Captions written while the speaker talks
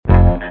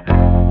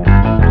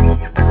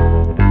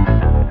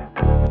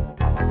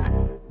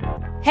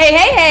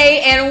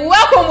Hey, and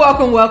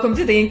welcome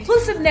to the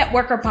Inclusive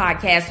Networker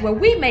Podcast, where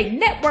we make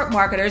network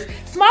marketers,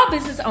 small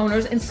business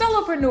owners, and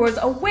solopreneurs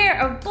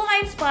aware of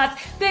blind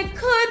spots that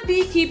could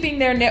be keeping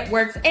their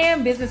networks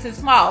and businesses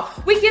small.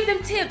 We give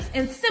them tips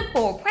and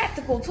simple,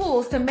 practical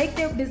tools to make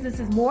their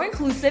businesses more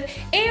inclusive,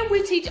 and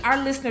we teach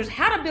our listeners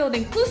how to build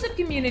inclusive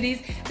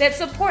communities that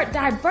support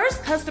diverse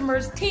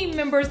customers, team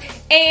members,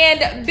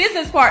 and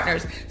business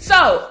partners.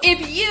 So,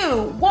 if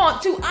you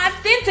want to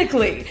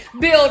authentically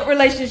build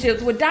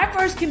relationships with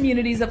diverse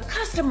communities of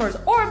customers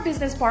or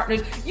business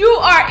partners, you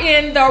are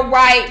in the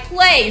right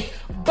place.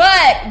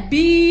 But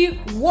be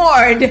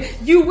warned,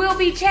 you will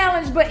be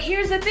challenged, but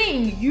here's the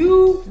thing,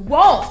 you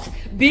won't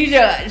be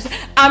judged.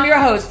 I'm your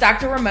host,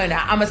 Dr.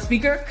 Ramona. I'm a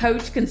speaker,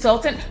 coach,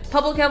 consultant,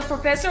 public health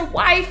professor,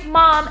 wife,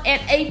 mom,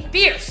 and a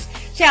fierce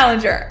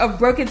challenger of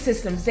broken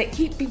systems that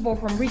keep people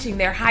from reaching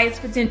their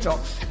highest potential.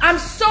 I'm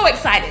so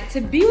excited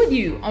to be with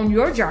you on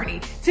your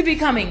journey to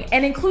becoming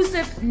an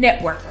inclusive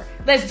networker.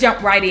 Let's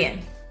jump right in.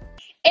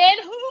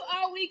 And who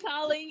are we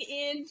calling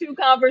into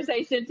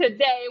conversation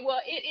today?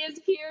 Well, it is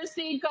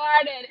Kirsty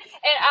Carden,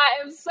 and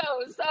I am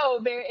so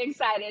very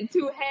excited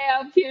to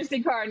have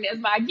Kirsty Carden as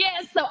my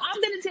guest. So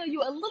I'm going to tell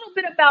you a little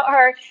bit about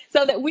her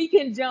so that we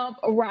can jump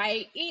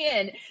right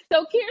in.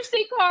 So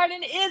Kirsty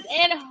Carden is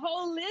an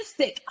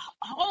holistic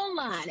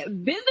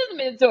online business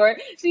mentor.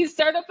 She's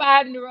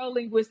certified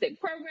neuro-linguistic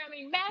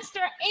programming master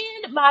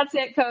and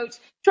mindset coach,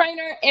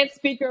 trainer, and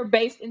speaker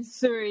based in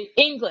Surrey,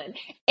 England,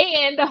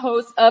 and the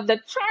host of the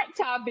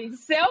chart-topping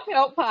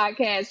self-help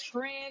podcast,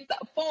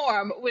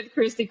 Transform with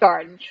Kirsty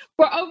Carden.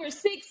 For over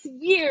 6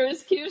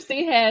 years,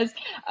 Kirsty has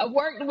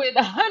worked with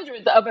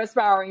hundreds of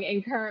aspiring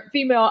and current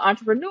female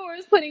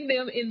entrepreneurs, putting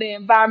them in the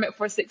environment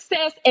for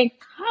success and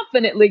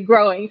confidently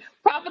growing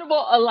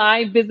profitable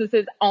aligned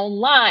businesses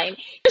online.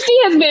 She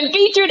has been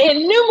featured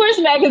in numerous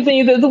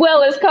magazines as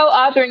well as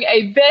co-authoring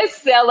a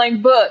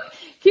best-selling book.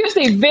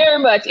 Kirsty very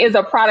much is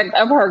a product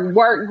of her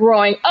work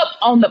growing up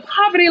on the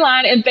poverty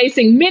line and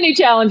facing many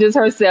challenges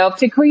herself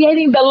to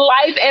creating the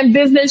life and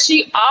business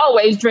she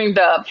always dreamed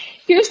of.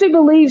 Kirsty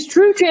believes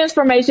true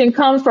transformation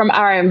comes from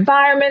our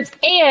environments,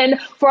 and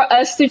for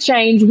us to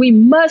change, we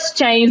must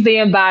change the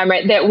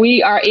environment that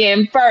we are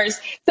in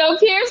first. So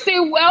Kirsty,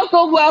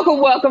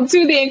 welcome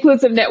to the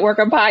Inclusive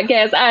Networker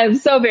Podcast. I am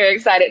so very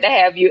excited to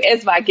have you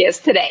as my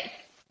guest today.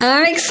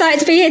 I'm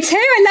excited to be here too.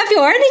 I love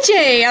your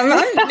energy.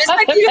 It's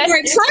making me more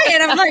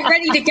excited. I'm like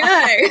ready to go.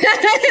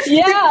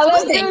 Yeah,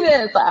 let's do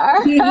this. All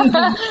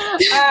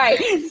right.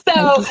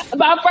 So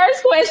my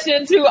first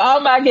question to all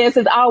my guests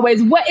is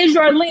always, what is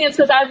your lens?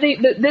 Because I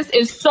think that this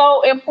is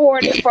so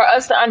important for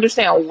us to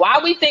understand why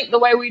we think the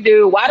way we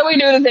do. Why do we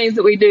do the things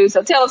that we do?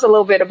 So tell us a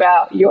little bit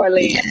about your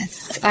lens.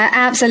 Yes, I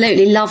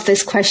absolutely love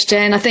this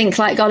question. I think,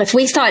 like, God, if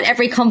we started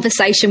every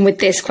conversation with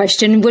this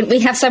question, wouldn't we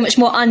have so much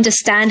more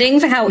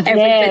understanding for how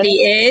everybody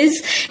is?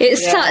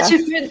 It's such a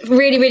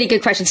really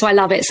good question, so I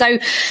love it. So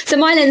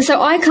my lens,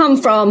 so I come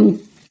from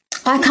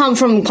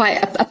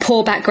quite a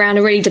poor background,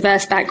 a really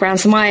diverse background.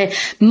 So my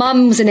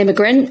mum was an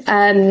immigrant,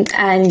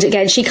 and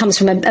again, she comes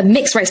from a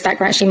mixed race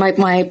background. Actually,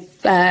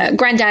 my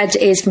granddad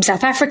is from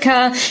South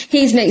Africa.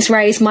 He's mixed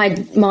race. My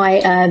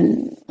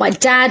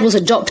dad was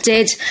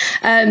adopted,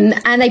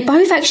 and they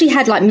both actually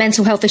had like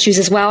mental health issues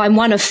as well. I'm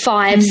one of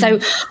 5, so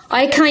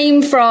I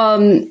came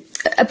from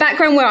a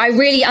background where I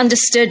really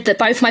understood that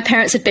both my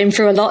parents had been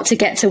through a lot to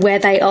get to where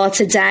they are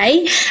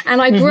today.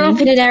 And I grew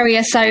up in an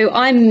area, so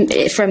I'm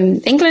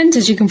from England,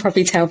 as you can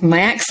probably tell from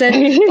my accent.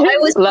 I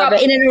was grew up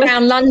in and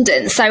around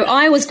London. So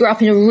I grew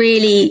up in a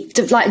really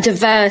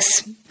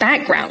diverse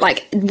background.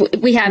 Like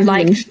we have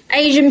like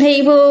Asian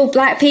people,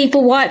 black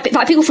people, white,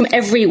 like people from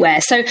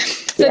everywhere. So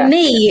for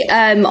me,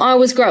 I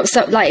was grew up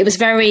so like it was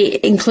very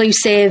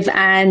inclusive,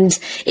 and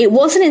it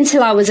wasn't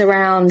until I was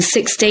around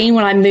 16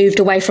 when I moved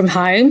away from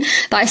home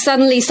that I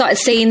suddenly started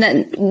seeing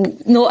that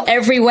not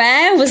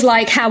everywhere was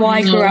like how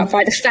I grew up.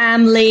 Right, the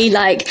family,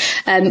 like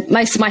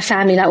most of my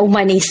family, like all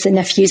my nieces and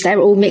nephews, they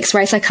were all mixed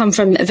race. I come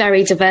from a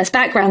very diverse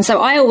background,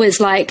 so I always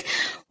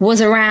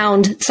was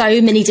around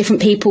so many different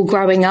people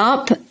growing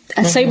up.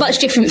 So much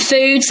different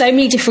food, so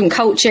many different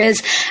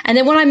cultures. And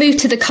then when I moved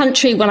to the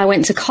country, when I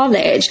went to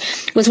college,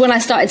 was when I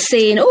started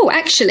seeing,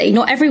 actually,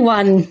 not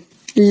everyone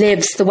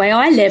lives the way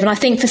I live. And I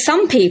think for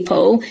some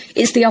people,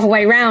 it's the other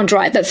way around,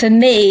 right? But for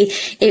me,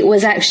 it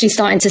was actually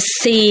starting to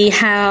see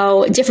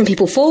how different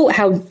people thought,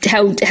 how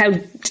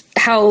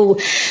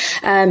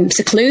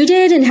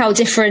secluded and how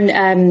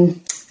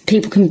different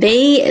people can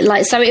be.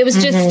 Like, so it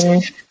was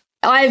just,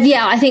 I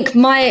think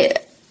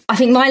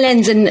my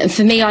lens, and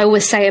for me, I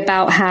always say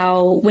about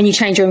how when you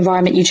change your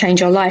environment, you change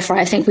your life, right?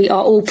 I think we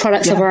are all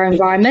products of our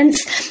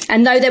environments.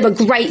 And though there were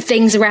great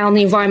things around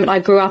the environment I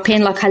grew up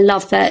in, like I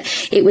love that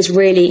it was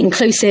really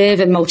inclusive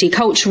and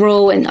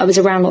multicultural, and I was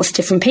around lots of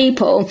different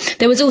people,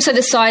 there was also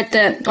the side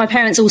that my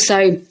parents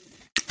also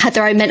had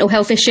their own mental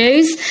health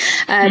issues,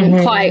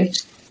 quite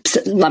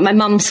like my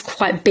mum's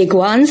quite big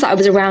ones that I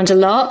was around a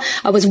lot.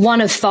 I was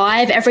one of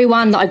 5.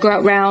 Everyone that I grew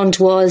up around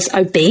was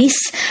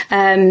obese.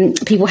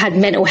 People had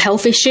mental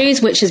health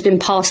issues, which has been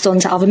passed on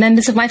to other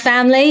members of my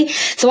family.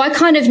 So I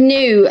kind of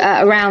knew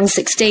around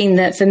 16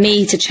 that for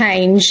me to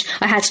change,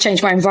 I had to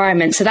change my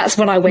environment. So that's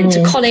when I went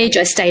to college.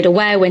 I stayed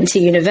away, I went to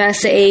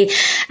university,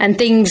 and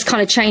things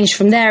kind of changed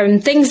from there,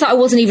 and things that I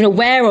wasn't even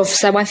aware of.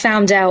 So I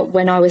found out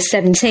when I was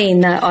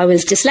 17 that I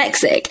was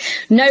dyslexic.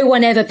 No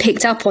one ever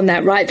picked up on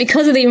that, right?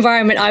 Because of the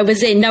environment I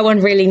was in, no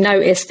one really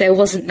noticed. There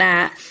wasn't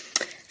that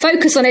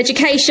focus on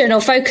education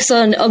or focus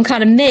on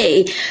kind of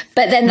me.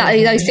 But then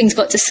those things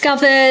got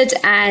discovered,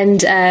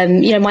 and,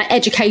 my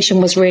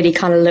education was really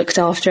kind of looked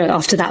after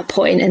that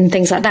point and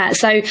things like that.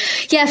 So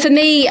yeah, for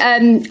me, a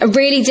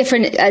really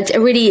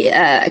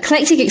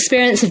eclectic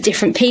experience of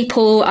different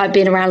people. I've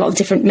been around a lot of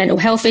different mental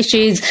health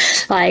issues.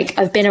 Like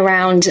I've been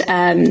around,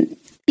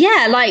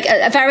 like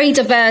a very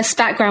diverse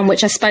background,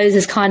 which I suppose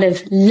has kind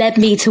of led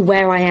me to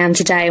where I am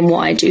today and what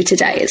I do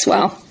today as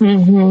well.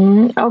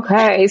 Mm-hmm.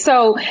 Okay.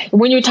 So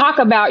when you talk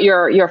about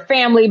your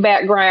family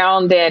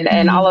background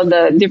and all of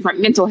the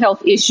different mental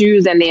health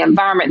issues and the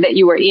environment that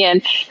you were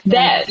in,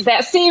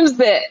 that seems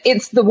that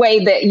it's the way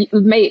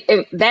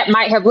that that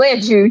might have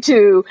led you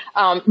to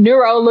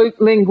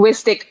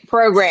neuro-linguistic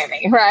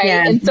programming, right?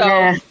 Yeah, and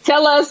so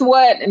tell us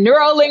what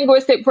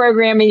neuro-linguistic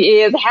programming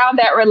is, how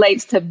that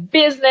relates to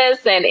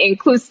business and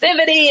inclusivity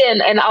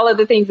and all of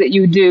the things that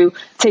you do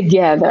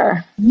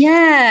together.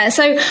 Yeah.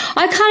 So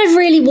I kind of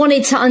really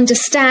wanted to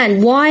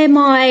understand, why am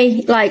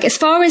I, like, as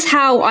far as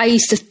how I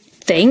used to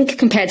think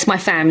compared to my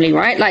family,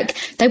 right? Like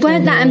they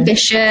weren't that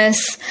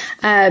ambitious.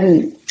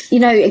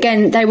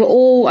 Again, they were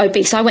all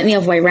obese. So I went the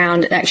other way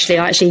around. Actually,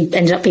 I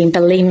ended up being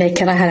bulimic,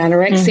 and I had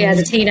anorexia as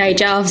a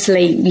teenager.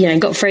 Obviously,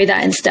 got through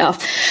that and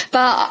stuff.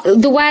 But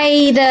the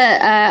way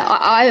that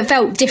I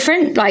felt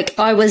different, like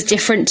I was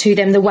different to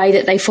them, the way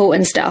that they thought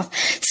and stuff.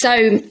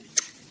 So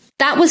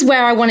that was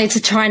where I wanted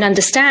to try and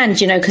understand,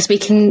 because we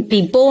can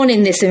be born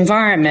in this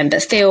environment,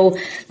 but feel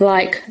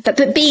like,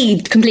 but be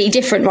completely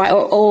different, right?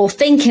 Or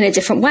think in a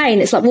different way.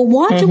 And it's like, well,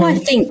 why do I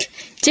think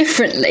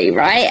differently,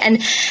 right?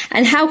 And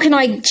how can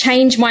I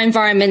change my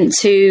environment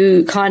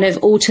to kind of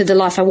alter the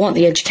life I want,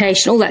 the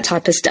education, all that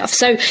type of stuff.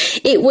 So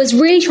it was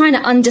really trying to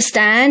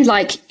understand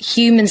like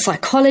human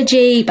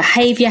psychology,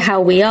 behavior,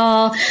 how we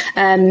are.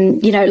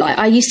 Like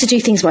I used to do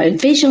things where I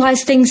would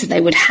visualize things that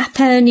they would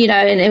happen,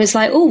 and it was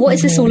like, oh, what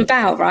is this all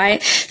about,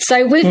 right?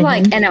 So with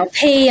like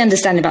NLP,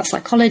 understanding about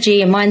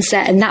psychology and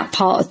mindset and that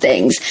part of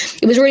things,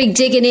 it was really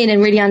digging in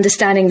and really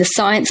understanding the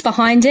science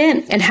behind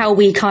it and how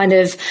we kind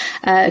of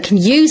can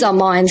use our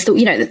mind,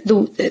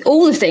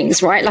 all the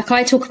things, right? Like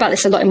I talk about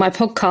this a lot in my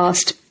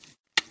podcast,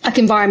 like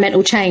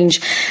environmental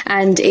change,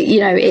 and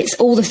it's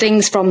all the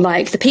things from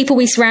like the people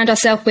we surround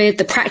ourselves with,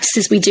 the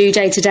practices we do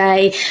day to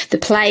day, the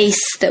place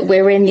that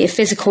we're in, the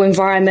physical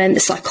environment, the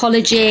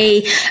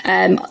psychology,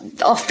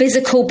 our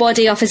physical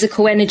body, our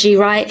physical energy,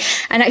 right?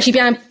 And actually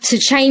being able to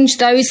change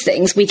those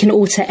things, we can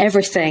alter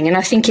everything. And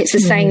I think it's the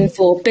same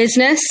for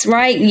business,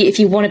 right? If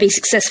you want to be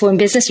successful in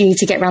business, you need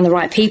to get around the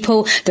right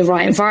people, the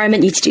right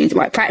environment, you need to do the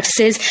right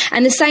practices,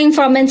 and the same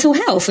for our mental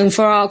health and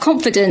for our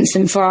confidence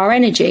and for our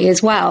energy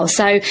as well.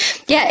 So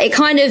yeah, it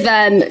kind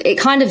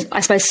of, I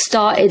suppose,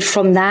 started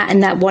from that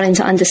and that wanting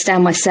to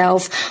understand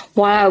myself,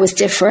 why I was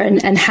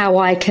different and how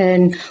I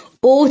can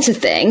alter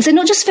things. And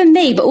not just for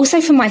me, but also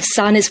for my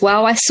son as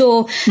well. I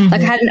saw,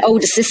 like I had an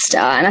older sister,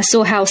 and I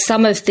saw how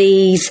some of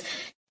these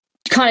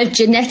kind of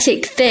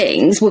genetic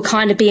things were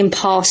kind of being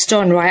passed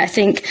on, right? I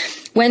think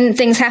when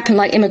things happen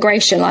like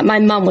immigration, like my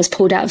mum was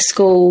pulled out of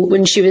school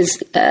when she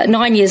was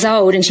 9 years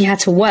old, and she had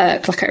to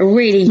work like at a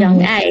really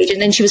young age. And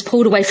then she was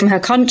pulled away from her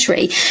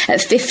country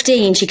at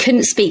 15. She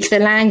couldn't speak the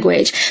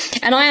language.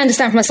 And I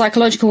understand from a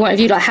psychological point of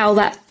view, like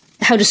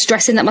how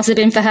distressing that must have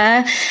been for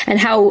her, and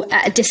how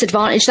at a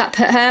disadvantage that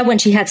put her when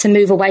she had to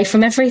move away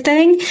from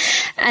everything.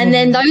 And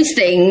then those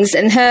things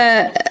and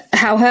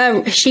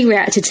she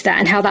reacted to that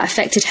and how that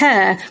affected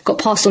her got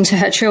passed on to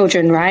her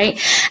children, right?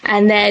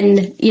 And then,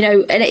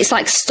 and it's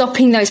like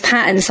stopping those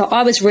patterns. So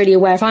I was really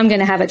aware, if I'm going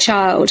to have a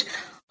child,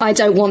 I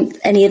don't want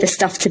any of the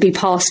stuff to be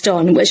passed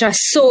on, which I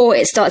saw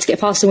it start to get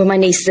passed on with my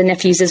nieces and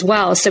nephews as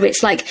well. So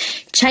it's like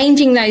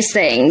changing those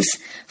things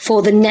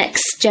for the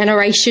next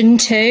generation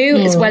too,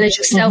 as well as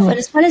yourself and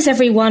as well as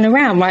everyone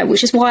around, right?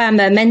 Which is why I'm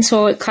a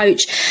mentor,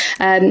 coach,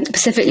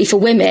 specifically for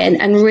women,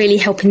 and really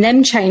helping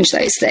them change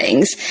those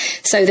things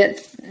so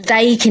that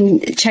they can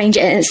change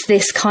it. And it's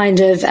this kind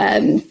of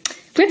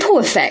ripple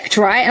effect,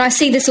 right? And I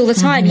see this all the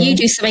time. You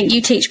do something,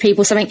 you teach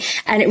people something,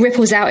 and it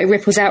ripples out.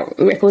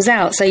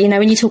 So,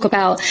 when you talk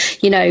about,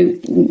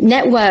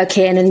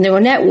 networking and neural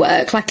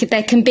network, like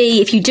there can be,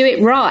 if you do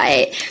it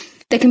right,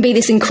 there can be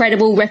this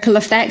incredible ripple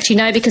effect,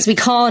 because we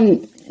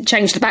can't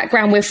change the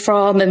background we're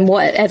from and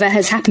whatever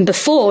has happened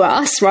before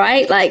us,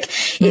 right? Like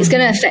it's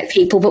going to affect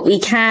people, but we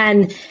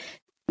can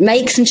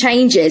make some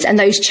changes, and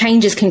those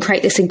changes can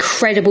create this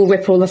incredible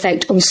ripple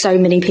effect on so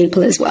many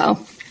people as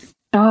well.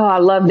 Oh, I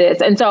love this.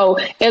 And so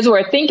as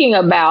we're thinking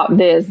about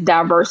this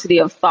diversity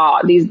of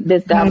thought,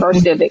 this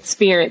diversity of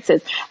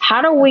experiences,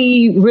 how do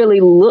we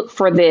really look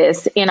for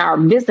this in our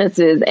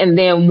businesses? And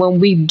then when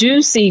we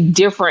do see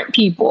different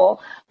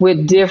people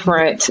with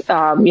different,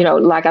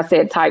 like I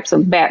said, types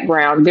of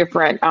background,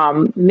 different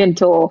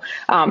mental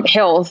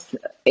health,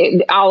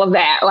 all of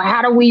that,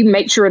 how do we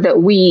make sure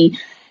that we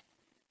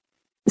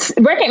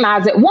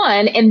recognize it,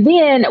 one, and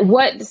then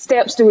what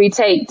steps do we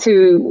take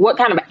to, what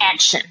kind of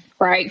action,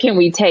 right, can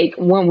we take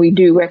when we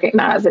do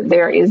recognize that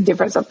there is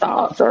difference of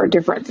thoughts or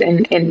difference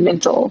in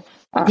mental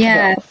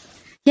health?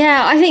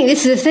 Yeah, I think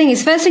this is the thing. The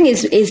first thing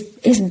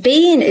is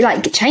being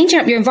like changing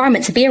up your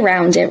environment to be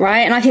around it, right?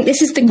 And I think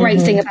this is the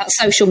great thing about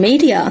social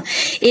media.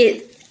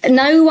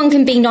 No one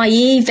can be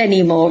naive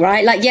anymore,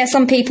 right? Like, yeah,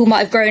 some people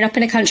might have grown up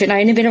in a country and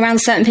only been around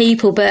certain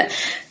people, but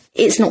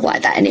it's not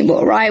like that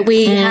anymore, right?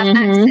 We have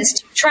access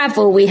to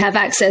travel, we have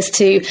access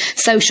to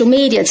social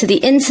media, to the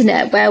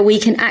internet, where we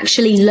can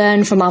actually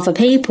learn from other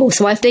people.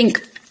 So I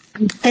think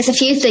there's a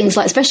few things,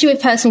 like especially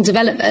with personal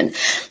development,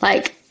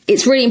 like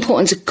it's really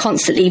important to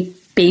constantly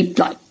be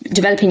like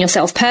developing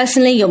yourself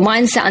personally, your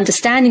mindset,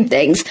 understanding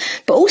things,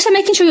 but also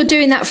making sure you're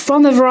doing that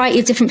from a variety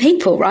of different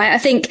people, right? I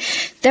think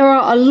there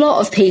are a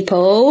lot of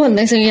people, and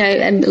there's,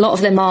 and a lot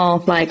of them are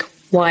like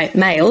white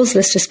males,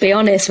 let's just be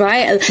honest,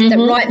 right?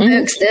 That write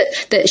books,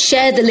 that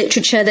share the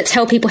literature, that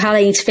tell people how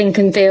they need to think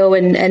and feel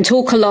and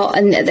talk a lot,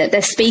 and that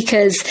they're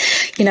speakers.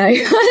 My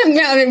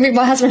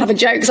husband have a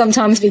joke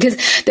sometimes because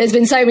there's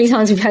been so many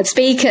times we've had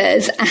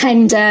speakers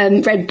and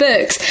read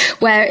books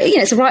where,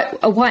 it's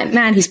a white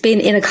man who's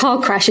been in a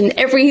car crash, and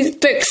every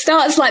book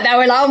starts like that.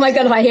 We're like, oh my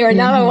God, if I hear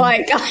another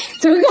white guy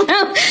talking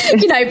about,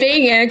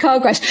 being in a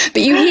car crash.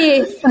 But you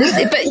hear,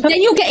 but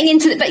then you're getting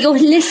into it, but you're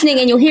listening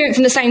and you're hearing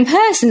from the same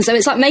person. So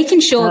it's like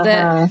making sure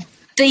that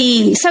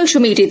the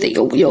social media that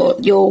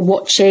you're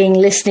watching,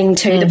 listening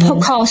to, the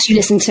podcasts you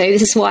listen to.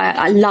 This is why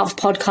I love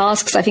podcasts,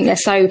 because I think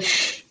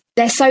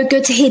they're so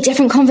good to hear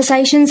different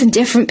conversations and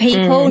different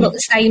people, not the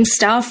same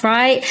stuff,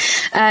 right?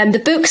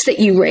 The books that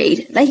you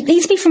read, they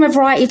need to be from a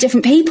variety of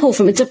different people,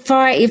 from a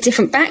variety of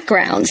different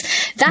backgrounds.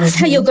 That's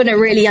how you're going to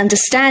really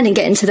understand and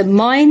get into the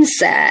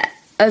mindset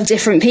of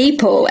different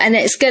people. And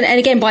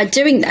again, by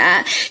doing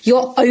that,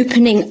 you're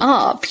opening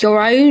up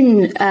your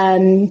own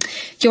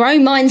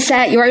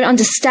mindset, your own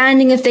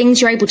understanding of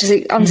things. You're able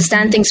to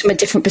understand things from a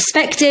different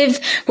perspective.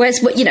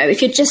 Whereas,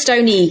 if you're just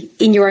only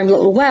in your own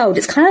little world,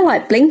 it's kind of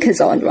like blinkers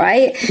on,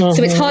 right?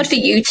 So it's hard for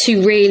you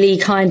to really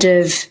kind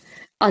of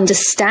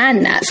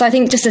understand that. So I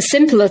think just a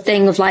simpler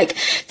thing of like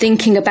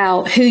thinking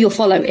about who you're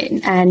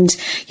following and,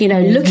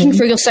 looking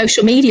through your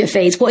social media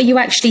feeds. What are you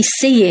actually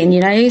seeing?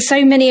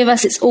 So many of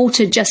us, it's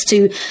altered just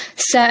to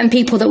certain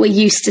people that we're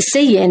used to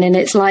seeing. And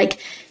it's like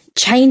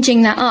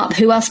changing that up.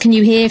 Who else can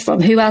you hear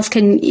from? Who else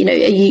can, are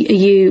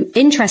you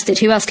interested?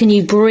 Who else can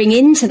you bring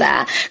into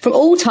that from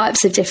all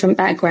types of different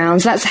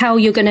backgrounds? That's how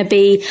you're going to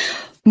be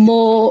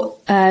more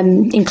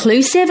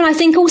inclusive. And I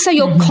think also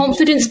your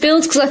confidence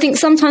builds, because I think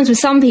sometimes with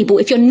some people,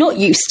 if you're not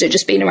used to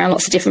just being around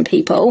lots of different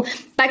people,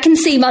 that can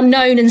seem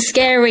unknown and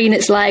scary. And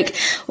it's like,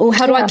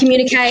 how do I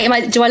communicate?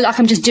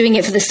 I'm just doing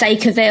it for the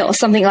sake of it or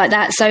something like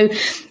that? So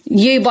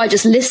by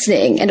just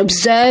listening and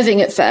observing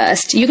at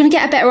first, you're going to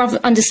get a better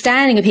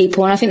understanding of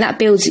people. And I think that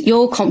builds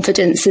your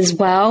confidence as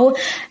well.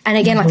 And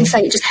again, like I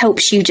say, it just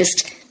helps you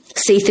just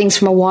see things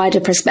from a wider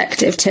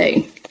perspective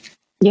too.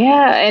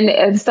 Yeah. And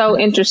it's so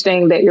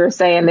interesting that you're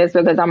saying this,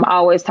 because I'm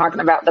always talking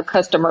about the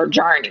customer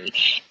journey.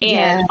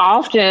 And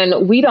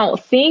often we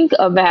don't think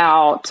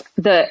about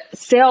the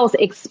sales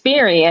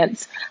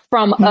experience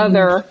from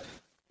other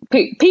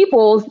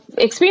people's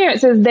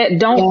experiences that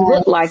don't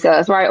look like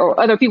us, right? Or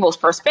other people's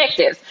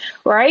perspectives,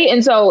 right?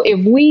 And so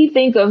if we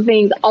think of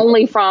things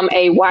only from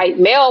a white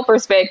male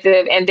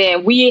perspective, and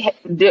then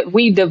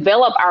we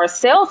develop our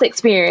sales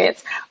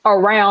experience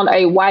around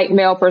a white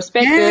male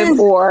perspective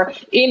or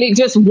in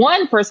just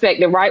one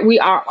perspective, right? We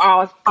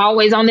are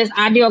always on this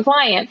ideal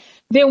client.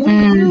 Then we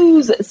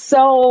lose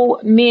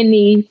so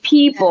many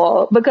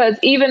people, because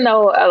even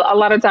though a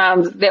lot of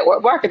times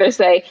network marketers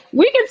say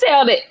we can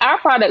sell our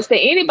products to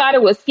anybody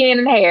with skin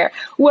and hair.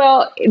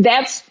 Well,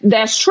 that's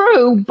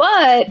true.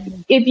 But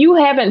if you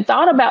haven't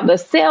thought about the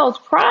sales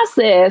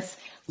process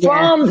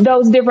from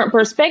those different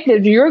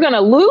perspectives, you're going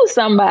to lose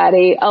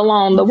somebody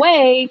along the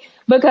way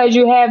because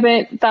you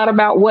haven't thought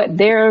about what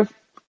their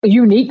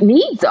unique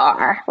needs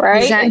are,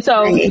 right? Exactly. And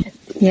so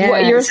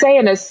what you're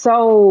saying is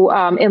so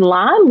in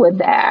line with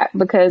that,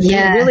 because you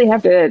really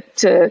have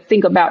to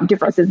think about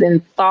differences in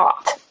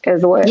thought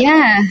as well.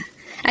 Yeah.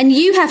 And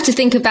you have to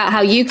think about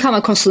how you come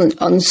across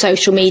on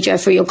social media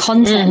for your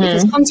content,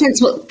 because content's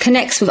what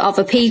connects with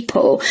other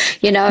people,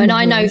 and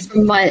I know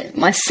from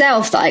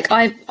myself, like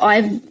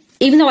I've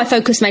even though I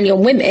focus mainly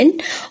on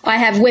women, I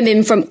have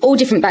women from all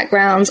different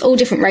backgrounds, all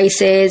different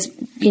races,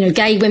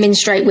 gay women,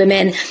 straight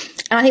women.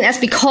 And I think that's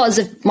because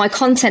of my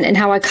content and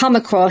how I come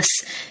across.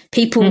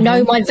 People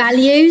know my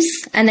values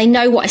and they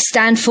know what I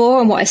stand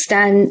for and what I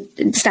stand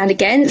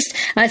against.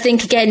 And I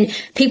think, again,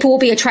 people will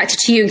be attracted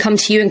to you and come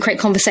to you and create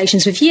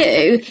conversations with you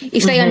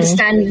if they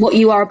understand what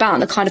you are about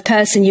and the kind of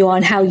person you are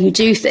and how you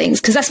do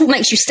things. Because that's what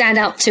makes you stand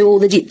out to all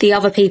the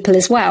other people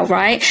as well,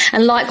 right?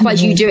 And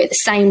likewise, you do it the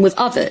same with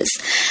others.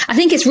 I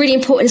think it's really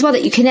important as well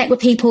that you connect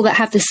with people that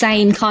have the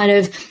same kind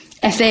of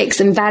ethics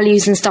and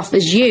values and stuff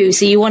as you.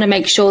 So you want to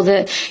make sure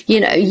that,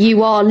 you know,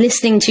 you are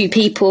listening to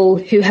people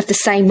who have the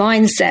same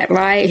mindset,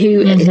 right?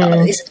 Who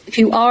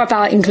are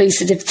about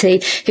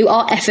inclusivity, who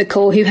are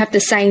ethical, who have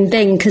the same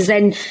thing, because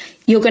then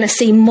you're going to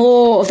see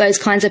more of those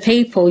kinds of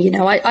people. You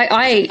know,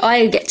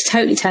 I get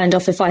totally turned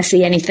off if I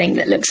see anything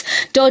that looks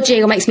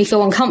dodgy or makes me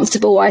feel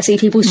uncomfortable, or I see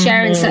people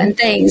sharing certain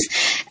things,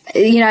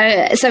 you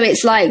know. So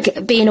it's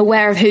like being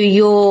aware of who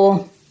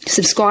you're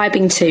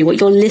subscribing to,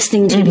 what you're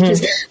listening to,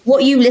 because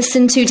what you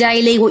listen to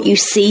daily, what you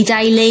see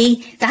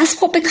daily, that's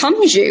what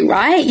becomes you,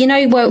 right? You know,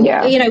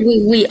 you know,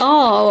 we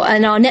are,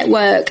 and our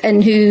network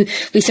and who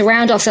we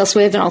surround ourselves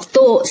with and our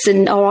thoughts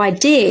and our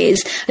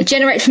ideas are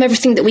generated from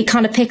everything that we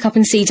kind of pick up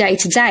and see day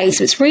to day.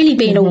 So it's really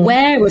being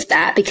aware of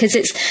that, because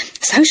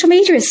social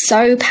media is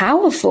so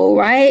powerful,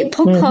 right?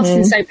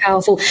 Podcasting is so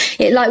powerful.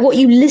 It, like, what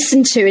you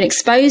listen to and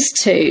exposed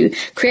to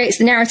creates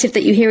the narrative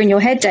that you hear in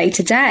your head day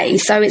to day.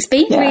 So it's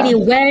being really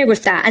aware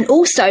of that. And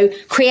also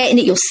creating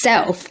it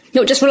yourself,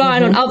 not just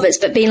relying on others,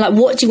 but being like,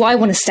 what do I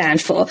want to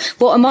stand for?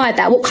 What am I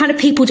about? What kind of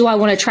people do I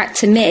want to attract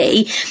to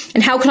me?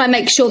 And how can I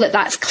make sure that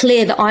that's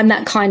clear, that I'm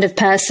that kind of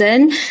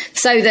person,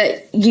 so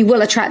that you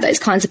will attract those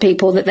kinds of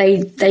people that they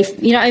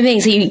you know what I mean?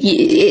 So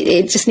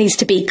it just needs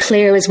to be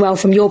clear as well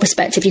from your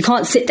perspective. You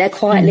can't sit there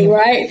quietly,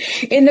 right,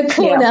 in the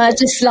corner,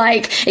 just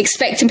like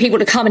expecting people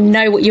to come and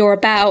know what you're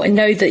about and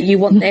know that you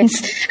want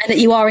this and that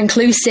you are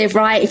inclusive,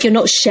 right? If you're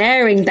not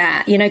sharing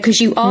that, you know, because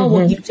you are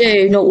what you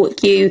do, not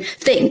what you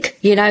think,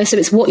 you know. So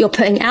it's what you're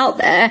putting out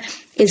there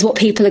is what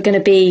people are going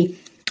to be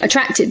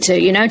attracted to,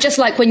 you know. Just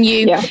like when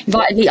you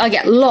invited me, I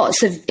get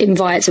lots of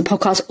invites of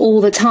podcasts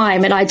all the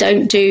time, and I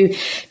don't do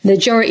the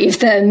majority of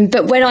them.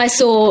 But when I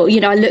saw,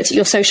 you know, I looked at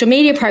your social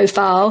media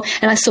profile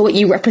and I saw what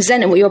you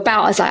represent and what you're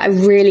about, I was like, I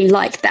really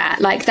like that.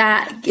 Like,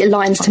 that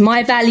aligns to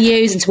my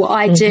values and to what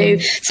I do.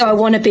 So I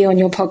want to be on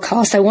your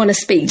podcast. I want to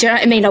speak. Do you know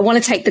what I mean? I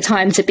want to take the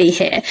time to be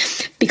here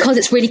because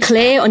it's really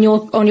clear on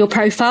your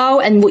profile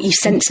and what you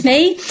sent to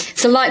me.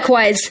 So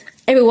likewise,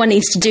 everyone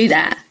needs to do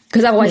that,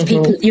 because otherwise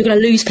you're going to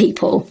lose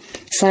people.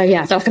 So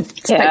yeah, so I can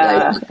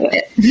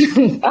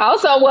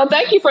Also, well,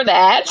 thank you for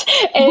that.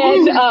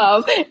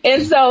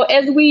 And so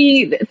as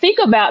we think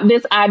about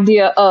this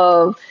idea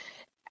of,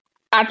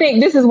 I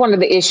think this is one of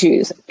the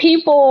issues.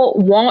 People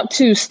want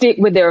to stick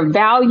with their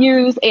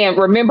values, and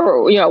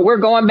remember, you know, we're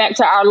going back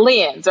to our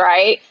lens,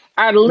 right?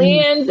 Our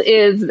lens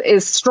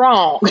is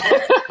strong.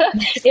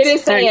 It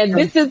is saying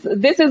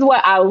this is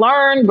what I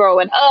learned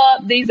growing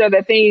up. These are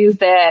the things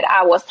that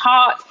I was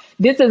taught.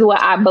 This is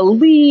what I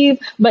believe.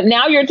 But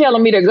now you're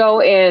telling me to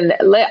go and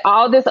let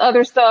all this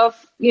other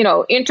stuff, you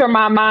know, enter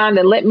my mind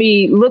and let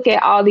me look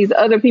at all these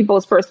other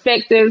people's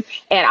perspectives.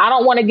 And I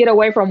don't want to get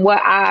away from what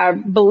I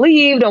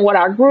believed and what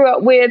I grew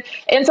up with.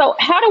 And so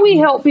how do we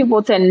help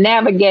people to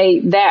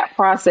navigate that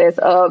process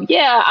of,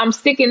 I'm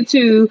sticking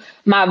to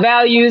my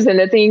values and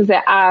the things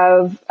that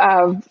I've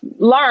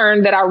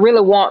learned that I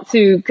really want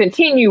to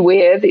continue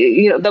with,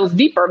 you know, those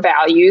deeper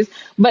values.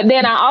 But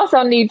then I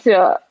also need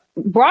to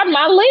broaden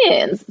my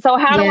lens. So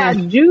how do I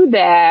do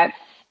that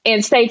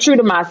and stay true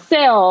to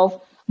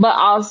myself, but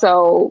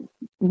also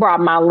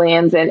broaden my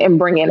lens and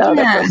bring in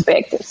other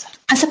perspectives?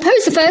 I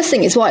suppose the first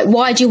thing is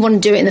why do you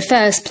want to do it in the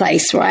first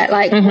place, right?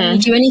 Like when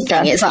you do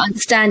anything, it's like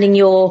understanding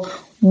your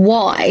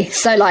why.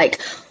 So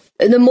like,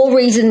 the more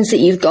reasons that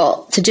you've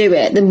got to do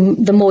it,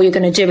 the more you're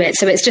going to do it.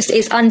 So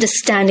it's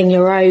understanding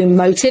your own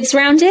motives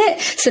around it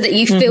so that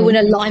you feel in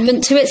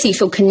alignment to it. So you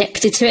feel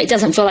connected to it. It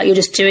doesn't feel like you're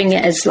just doing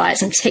it as like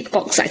some tick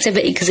box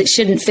activity, because it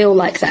shouldn't feel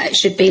like that. It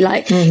should be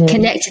like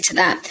connected to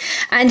that.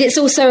 And it's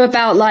also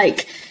about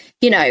like,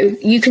 you know,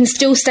 you can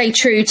still stay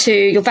true to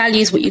your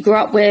values, what you grew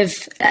up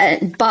with,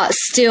 but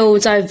still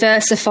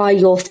diversify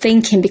your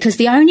thinking, because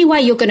the only way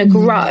you're going to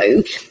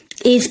grow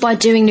is by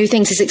doing new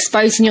things, is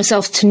exposing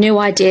yourself to new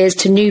ideas,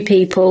 to new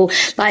people.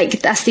 Like,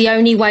 that's the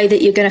only way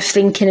that you're going to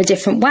think in a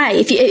different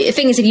way. The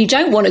thing is, if you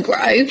don't want to grow,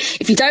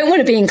 if you don't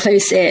want to be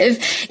inclusive,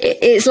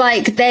 it's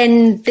like,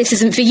 then this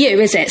isn't for you,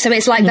 is it? So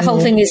it's like the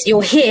whole thing is,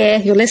 you're here,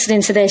 you're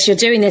listening to this, you're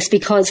doing this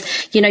because,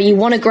 you know, you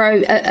want to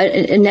grow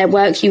a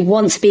network, you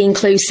want to be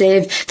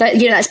inclusive. That,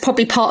 you know, that's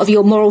probably part of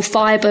your moral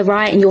fiber,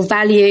 right? And your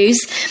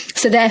values.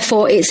 So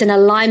therefore it's an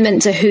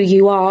alignment to who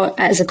you are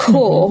as a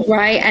core,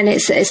 right? And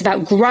it's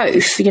about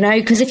growth, you know,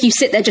 because if you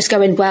sit there just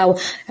going, well,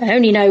 I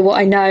only know what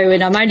I know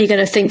and I'm only going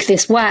to think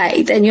this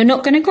way, then you're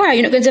not going to grow.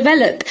 You're not going to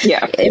develop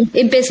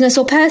in business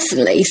or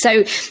personally.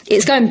 So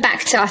it's going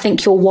back to, I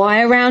think, your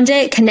why around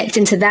it,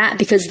 connecting to that,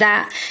 because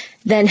that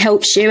then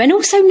helps you. And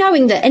also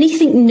knowing that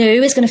anything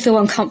new is going to feel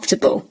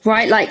uncomfortable,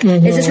 right? Like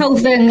there's this whole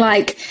thing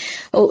like,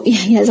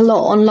 there's a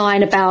lot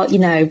online about,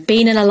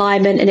 being in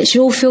alignment, and it should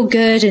all feel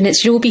good and it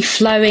should all be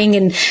flowing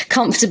and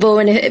comfortable.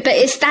 But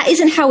that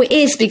isn't how it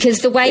is, because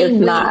the way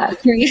we're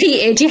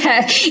created,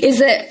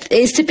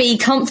 is to be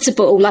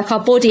comfortable. Like our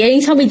body,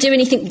 anytime we do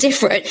anything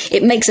different,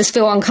 it makes us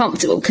feel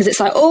uncomfortable, because it's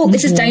like,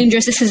 this is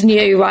dangerous, this is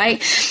new,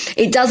 right?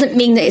 It doesn't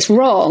mean that it's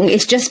wrong.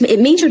 It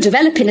means you're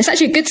developing. It's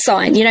actually a good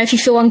sign, if you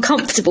feel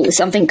uncomfortable with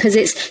something, because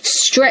it's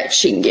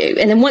stretching you.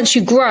 And then once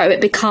you grow, it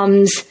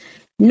becomes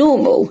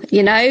normal, So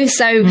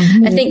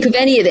I think with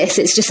any of this,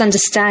 it's just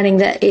understanding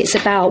that it's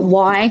about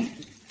why,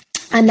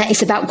 and that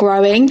it's about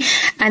growing,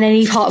 and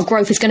any part of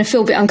growth is going to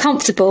feel a bit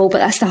uncomfortable, but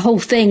that's the whole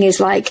thing, is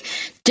like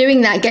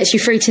doing that gets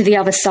you through to the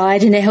other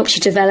side, and it helps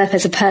you develop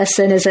as a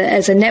person, as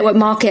a network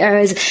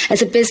marketer,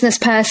 as a business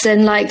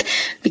person, like,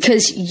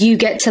 because you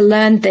get to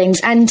learn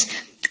things. And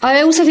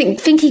I also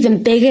think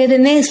even bigger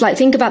than this, like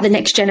think about the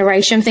next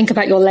generation, think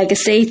about your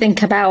legacy,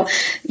 think about,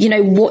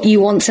 what you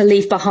want to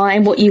leave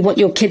behind, what you want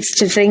your kids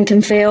to think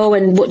and feel,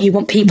 and what you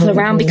want people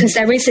around, because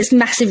there is this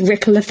massive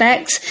ripple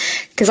effect.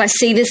 Because I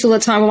see this all the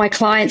time with my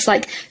clients,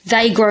 like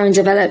they grow and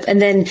develop, and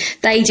then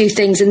they do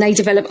things and they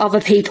develop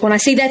other people. And I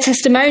see their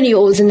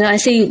testimonials, and then I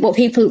see what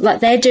people, like,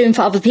 they're doing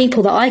for other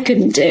people that I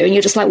couldn't do. And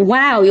you're just like,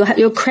 wow,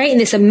 you're creating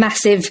this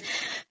amazing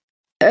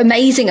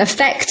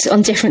effect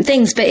on different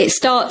things, but it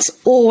starts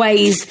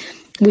always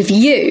with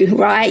you,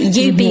 right?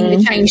 You being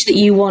the change that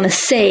you want to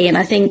see. And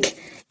I think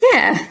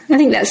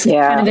that's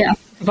kind of it. I've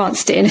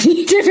advanced it in a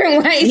few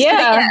different ways.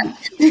 Yeah,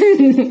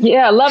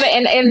 love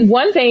it. And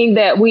one thing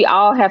that we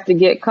all have to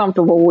get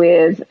comfortable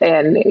with,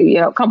 and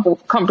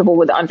comfortable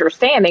with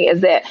understanding,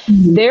 is that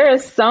there are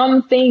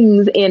some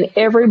things in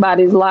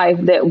everybody's life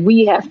that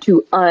we have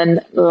to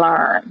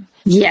unlearn.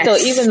 Yes. So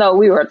even though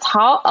we were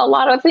taught a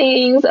lot of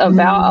things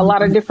about a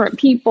lot of different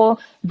people,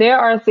 there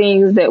are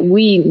things that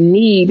we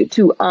need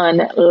to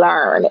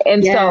unlearn.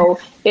 And so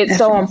it's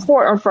so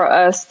important for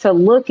us to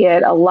look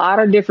at a lot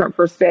of different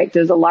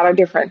perspectives, a lot of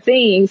different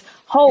things,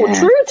 hold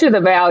true to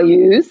the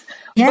values,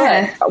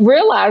 but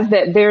realize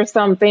that there's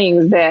some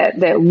things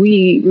that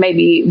we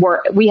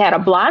had a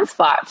blind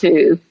spot to,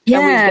 and we've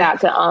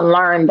got to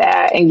unlearn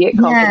that and get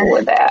comfortable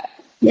with that.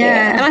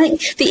 Yeah. And I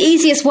think the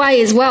easiest way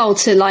as well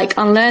to like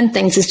unlearn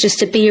things is just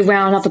to be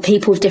around other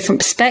people with different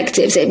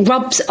perspectives. It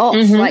rubs off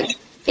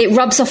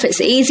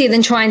It's easier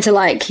than trying to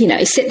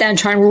sit there and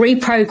try and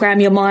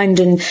reprogram your mind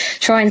and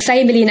try and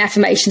say a million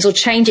affirmations or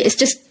change it. It's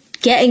just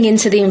getting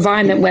into the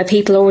environment where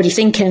people are already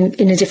thinking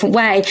in a different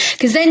way,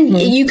 because then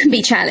you can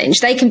be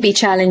challenged, they can be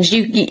challenged.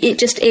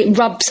 It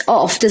rubs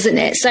off, doesn't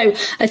it? So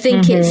I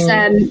think it's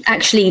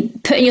actually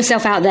putting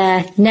yourself out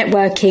there,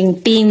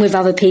 networking, being with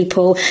other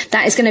people.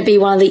 That is going to be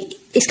one of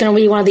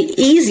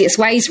the easiest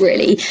ways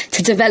really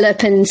to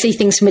develop and see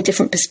things from a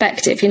different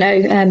perspective,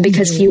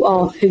 because you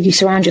are who you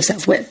surround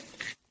yourself with.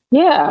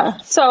 Yeah.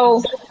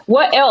 So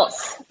what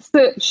else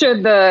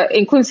should the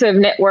inclusive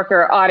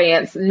networker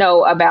audience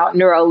know about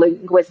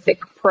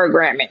neuro-linguistic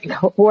programming?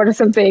 What are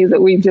some things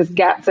that we've just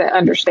got to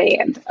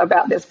understand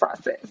about this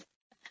process?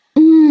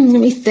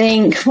 Let me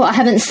think what I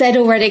haven't said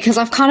already, because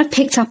I've kind of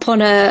picked up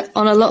on a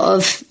lot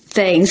of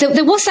things.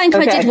 There was something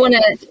I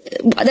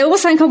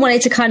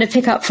wanted to kind of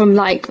pick up from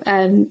things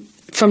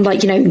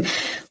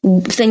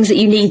that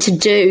you need to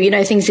do,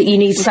 things that you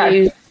need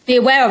to be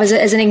aware of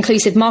as an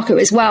inclusive marketer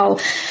as well.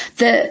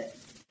 That,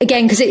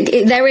 again, because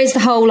there is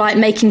the whole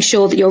making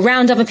sure that you're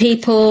around other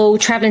people,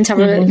 traveling to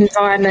other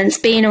environments,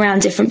 being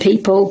around different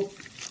people.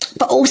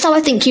 But also,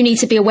 I think you need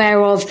to be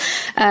aware of,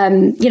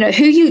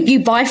 who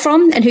you buy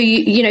from and who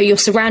you're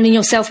surrounding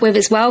yourself with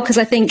as well. Because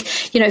I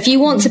think, if you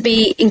want to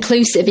be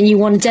inclusive and you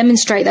want to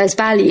demonstrate those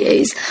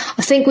values,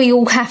 I think we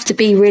all have to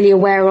be really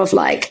aware of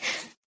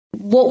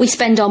what we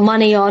spend our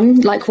money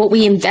on, what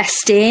we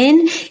invest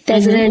in.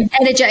 There's an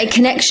energetic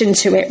connection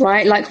to it,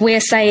 right? We're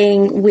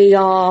saying we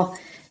are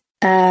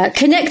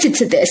connected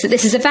to this, that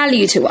this is a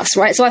value to us,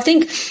 right? So I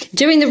think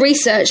doing the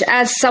research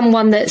as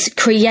someone that's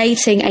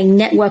creating a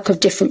network of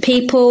different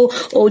people,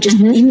 or just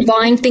even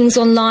buying things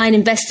online,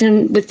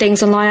 investing with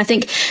things online, I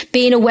think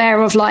being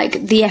aware of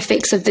the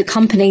ethics of the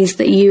companies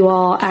that you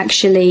are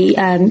actually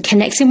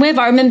connecting with.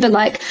 I remember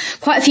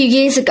quite a few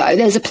years ago,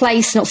 there's a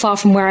place not far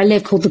from where I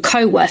live called the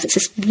Co-worth. It's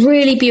this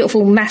really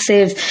beautiful,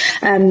 massive,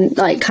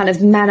 kind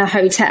of manor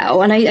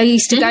hotel. And I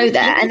used to go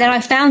there. And then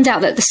I found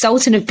out that the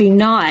Sultan of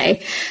Brunei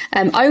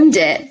owned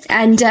it,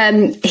 and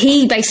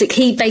he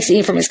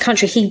basically from his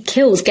country, he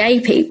kills gay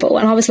people.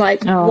 And I was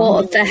like,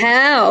 what the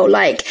hell?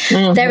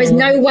 There is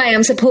no way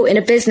I'm supporting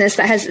a business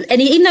that has,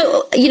 and even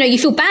though you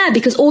feel bad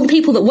because all the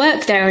people that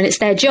work there and it's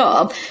their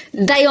job,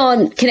 they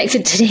aren't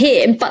connected to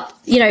him, but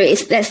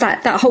there's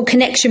that whole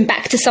connection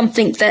back to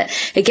something that,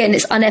 again,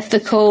 it's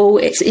unethical,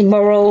 it's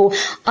immoral.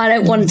 I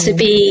don't want to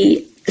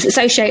be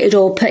associated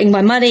or putting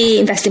my money,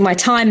 investing my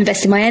time,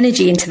 investing my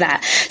energy into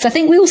that. So I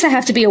think we also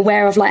have to be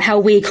aware of how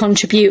we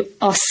contribute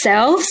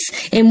ourselves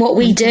in what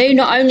we do,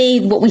 not only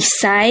what we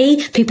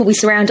say, people we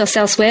surround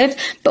ourselves with,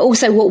 but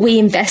also what we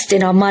invest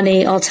in, our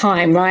money, our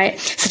time, right?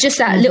 So just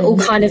that little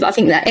kind of, I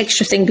think that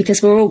extra thing,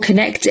 because we're all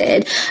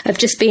connected, of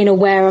just being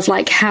aware of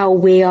how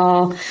we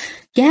are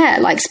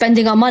like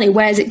spending our money,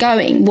 where's it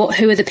going?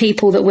 Who are the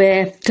people that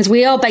because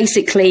we are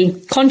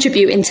basically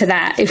contributing to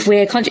that.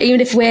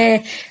 Even if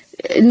we're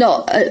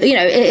not,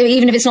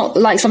 even if it's not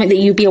like something that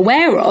you'd be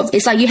aware of,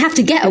 it's like you have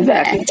to get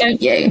aware,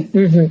 don't you?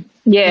 Mm-hmm.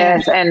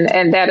 Yes,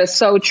 and that is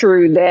so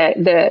true,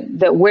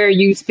 that where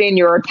you spend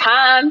your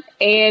time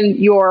and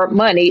your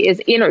money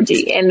is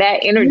energy, and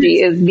that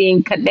energy is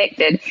being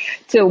connected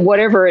to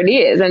whatever it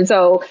is. And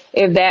so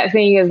if that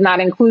thing is not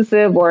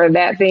inclusive, or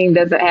that thing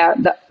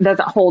doesn't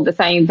hold the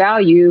same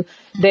value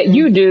that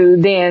you do,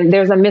 then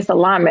there's a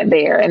misalignment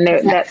there, and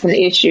that's an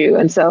issue.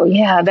 And so,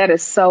 that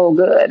is so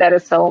good. That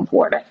is so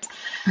important.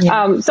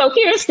 Yeah. So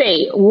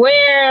Kirsty,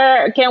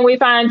 where can we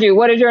find you?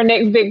 What is your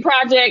next big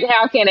project?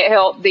 How can it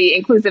help the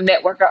Inclusive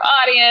Networker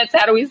audience?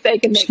 How do we stay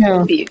connected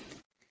with you?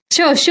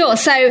 Sure.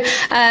 So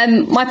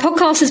my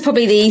podcast is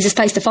probably the easiest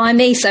place to find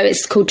me. So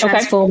it's called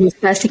Transform with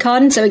Kirsty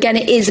Carden. So again,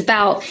 it is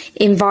about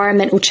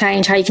environmental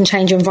change, how you can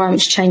change your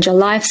environment to change your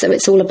life. So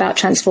it's all about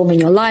transforming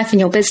your life and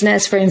your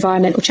business for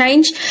environmental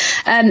change.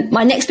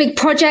 My next big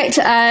project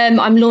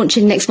I'm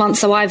launching next month.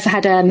 So I've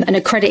had an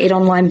accredited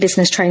online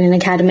business training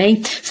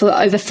academy for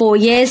over 4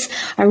 years.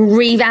 I'm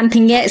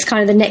revamping it. It's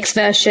kind of the next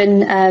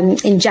version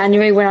in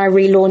January when I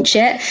relaunch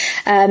it.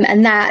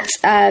 And that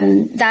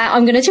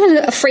I'm going to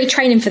do a free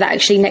training for that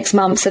actually next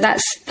month. So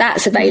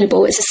that's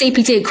available. It's a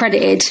CPT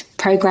accredited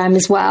program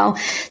as well.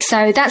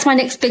 So that's my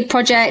next big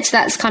project.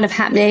 That's kind of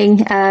happening.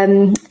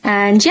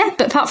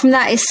 But apart from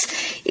that,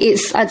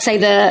 it's I'd say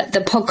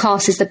the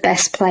podcast is the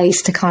best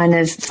place to kind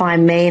of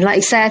find me. And like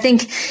you say, I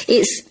think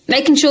it's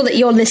making sure that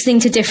you're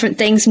listening to different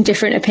things and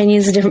different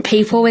opinions and different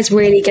people is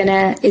really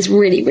gonna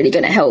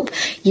help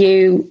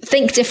you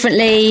think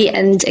differently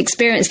and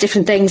experience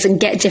different things and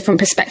get different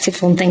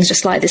perspectives on things,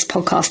 just like this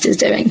podcast is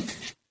doing.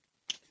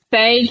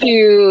 Thank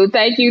you.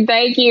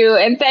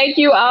 And thank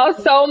you all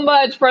so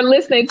much for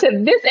listening to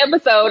this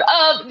episode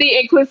of The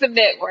Inclusive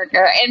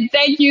Networker. And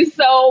thank you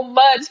so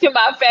much to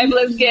my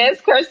fabulous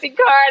guest, Kirsty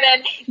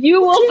Carden.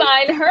 You will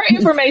find her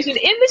information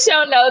in the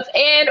show notes,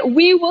 and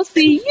we will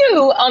see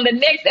you on the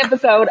next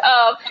episode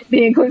of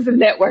The Inclusive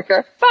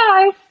Networker.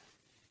 Bye.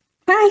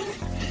 Bye.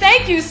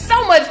 Thank you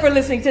so much for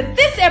listening to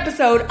this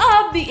episode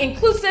of The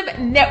Inclusive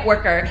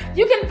Networker.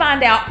 You can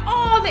find out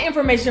all the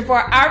information for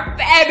our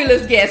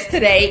fabulous guest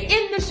today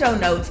in the show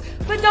notes.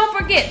 But don't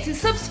forget to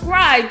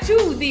subscribe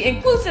to The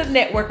Inclusive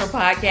Networker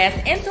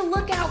podcast and to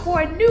look out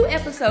for a new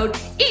episode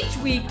each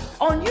week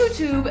on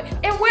YouTube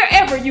and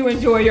wherever you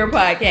enjoy your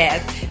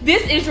podcast.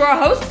 This is your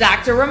host,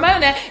 Dr.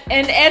 Ramona.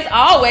 And as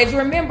always,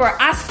 remember,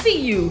 I see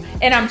you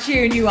and I'm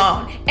cheering you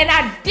on. And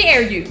I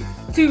dare you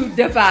to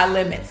defy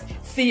limits.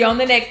 See you on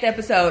the next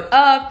episode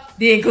of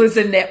The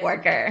Inclusive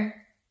Networker.